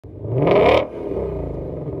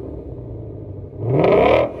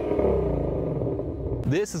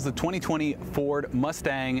This is the 2020 Ford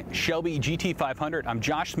Mustang Shelby GT500. I'm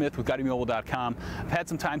Josh Smith with GuideMobile.com. I've had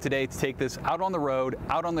some time today to take this out on the road,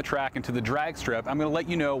 out on the track, and to the drag strip. I'm going to let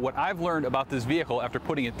you know what I've learned about this vehicle after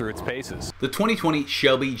putting it through its paces. The 2020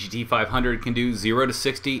 Shelby GT500 can do 0 to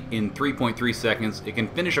 60 in 3.3 seconds. It can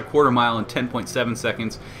finish a quarter mile in 10.7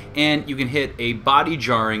 seconds, and you can hit a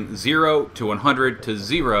body-jarring 0 to 100 to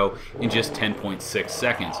 0 in just 10.6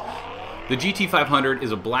 seconds. The GT500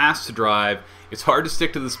 is a blast to drive. It's hard to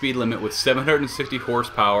stick to the speed limit with 760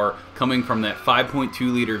 horsepower coming from that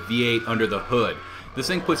 5.2-liter V8 under the hood. This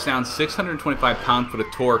thing puts down 625 pound-foot of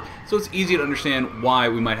torque, so it's easy to understand why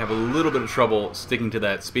we might have a little bit of trouble sticking to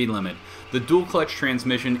that speed limit. The dual-clutch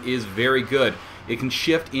transmission is very good. It can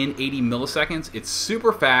shift in 80 milliseconds, it's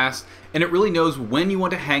super fast, and it really knows when you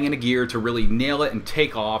want to hang in a gear to really nail it and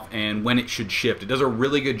take off and when it should shift. It does a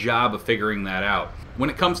really good job of figuring that out. When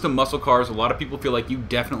it comes to muscle cars, a lot of people feel like you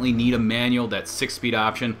definitely need a manual, that 6-speed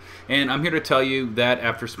option, and I'm here to tell you that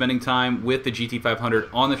after spending time with the GT500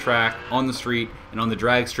 on the track, on the street, and on the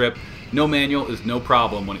drag strip, no manual is no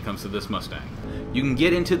problem when it comes to this Mustang. You can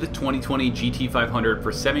get into the 2020 GT500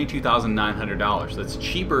 for $72,900. That's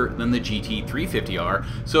cheaper than the GT350R,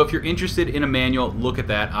 so if you're interested in a manual, look at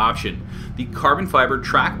that option. The carbon fiber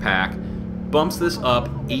track pack bumps this up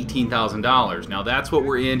 $18,000. Now that's what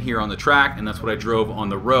we're in here on the track, and that's what I drove on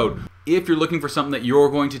the road. If you're looking for something that you're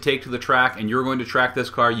going to take to the track and you're going to track this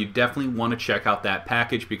car, you definitely want to check out that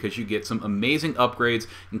package because you get some amazing upgrades,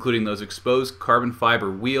 including those exposed carbon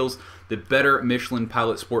fiber wheels, the better Michelin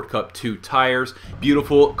Pilot Sport Cup 2 tires,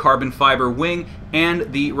 beautiful carbon fiber wing,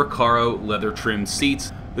 and the Recaro leather trimmed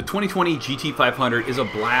seats. The 2020 GT500 is a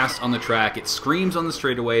blast on the track. It screams on the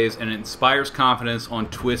straightaways and it inspires confidence on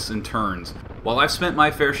twists and turns. While I've spent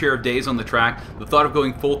my fair share of days on the track, the thought of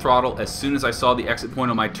going full throttle as soon as I saw the exit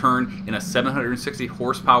point on my turn in a 760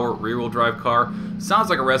 horsepower rear-wheel drive car sounds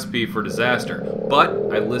like a recipe for disaster. But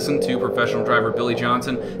I listened to professional driver Billy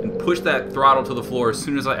Johnson and pushed that throttle to the floor as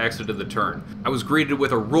soon as I exited the turn. I was greeted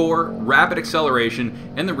with a roar, rapid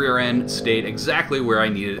acceleration, and the rear end stayed exactly where I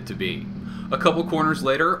needed it to be. A couple corners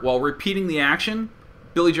later, while repeating the action,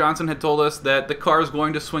 Billy Johnson had told us that the car is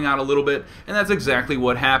going to swing out a little bit, and that's exactly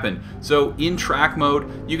what happened. So in track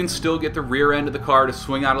mode, you can still get the rear end of the car to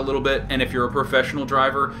swing out a little bit, and if you're a professional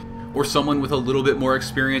driver or someone with a little bit more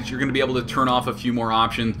experience, you're going to be able to turn off a few more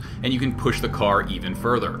options and you can push the car even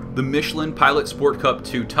further. The Michelin Pilot Sport Cup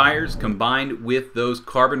 2 tires combined with those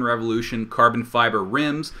Carbon Revolution carbon fiber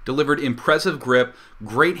rims delivered impressive grip,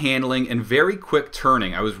 great handling, and very quick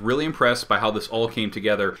turning. I was really impressed by how this all came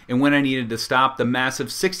together, and when I needed to stop, the massive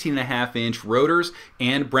 16.5-inch rotors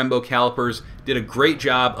and Brembo calipers did a great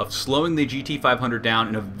job of slowing the GT500 down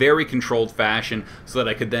in a very controlled fashion so that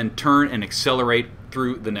I could then turn and accelerate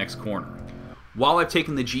through the next corner. While I've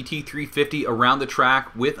taken the GT350 around the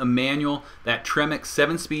track with a manual, that Tremec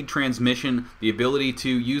 7-speed transmission, the ability to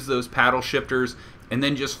use those paddle shifters, and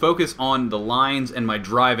then just focus on the lines and my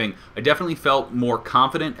driving, I definitely felt more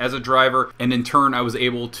confident as a driver, and in turn I was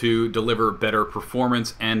able to deliver better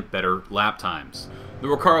performance and better lap times. The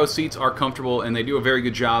Recaro seats are comfortable and they do a very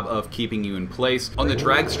good job of keeping you in place. On the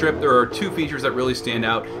drag strip, there are two features that really stand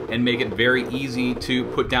out and make it very easy to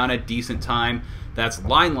put down a decent time. That's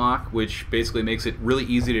line lock, which basically makes it really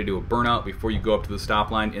easy to do a burnout before you go up to the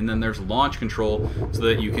stop line, and then there's launch control so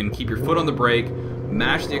that you can keep your foot on the brake,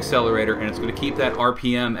 mash the accelerator, and it's going to keep that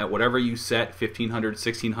RPM at whatever you set, 1500,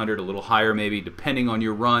 1600, a little higher maybe, depending on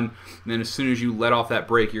your run. And then as soon as you let off that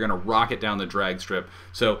brake, you're going to rocket down the drag strip.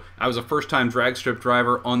 So I was a first-time drag strip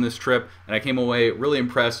driver on this trip, and I came away really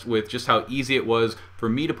impressed with just how easy it was for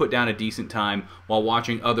me to put down a decent time while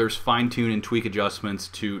watching others fine-tune and tweak adjustments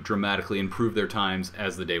to dramatically improve their times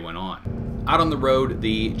as the day went on. Out on the road,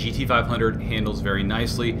 the GT500 handles very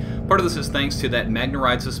nicely. Part of this is thanks to that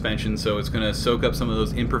MagneRide suspension, so it's going to soak up some of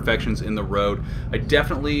those imperfections in the road. I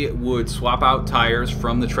definitely would swap out tires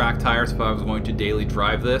from the track tires if I was going to daily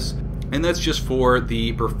drive this, and that's just for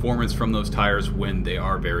the performance from those tires when they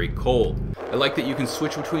are very cold. I like that you can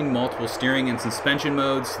switch between multiple steering and suspension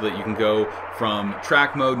modes so that you can go from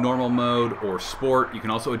track mode, normal mode, or sport. You can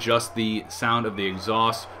also adjust the sound of the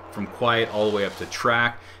exhaust from quiet all the way up to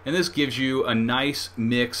track, and this gives you a nice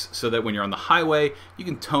mix so that when you're on the highway you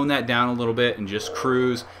can tone that down a little bit and just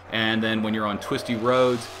cruise, and then when you're on twisty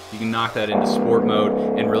roads you can knock that into sport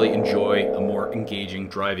mode and really enjoy a more engaging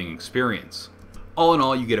driving experience. All in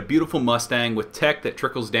all, you get a beautiful Mustang with tech that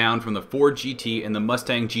trickles down from the Ford GT and the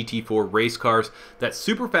Mustang GT4 race cars. That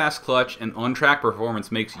super fast clutch and on-track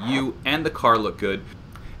performance makes you and the car look good.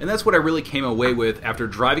 And that's what I really came away with after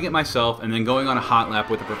driving it myself and then going on a hot lap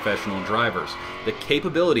with the professional drivers. The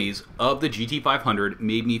capabilities of the GT500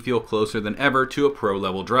 made me feel closer than ever to a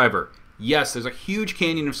pro-level driver. Yes, there's a huge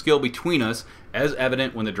canyon of skill between us, as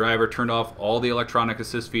evident when the driver turned off all the electronic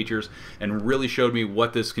assist features and really showed me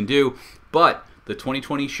what this can do, but the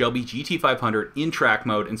 2020 Shelby GT500 in track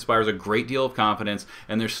mode inspires a great deal of confidence,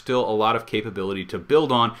 and there's still a lot of capability to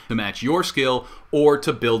build on to match your skill or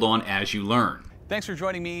to build on as you learn. Thanks for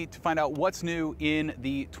joining me to find out what's new in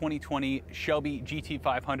the 2020 Shelby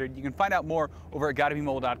GT500. You can find out more over at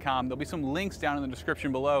GottaBeMobile.com. There'll be some links down in the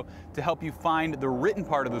description below to help you find the written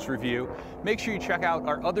part of this review. Make sure you check out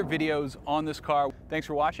our other videos on this car. Thanks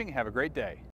for watching. Have a great day.